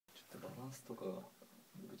ンスとかが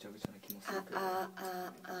ぐちゃぐちゃな気もするけど。ま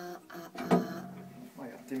あ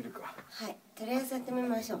やってみるか。はい、とりあえずやってみ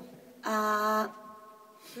ましょう。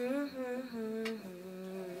ふんふんふん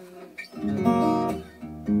ふん。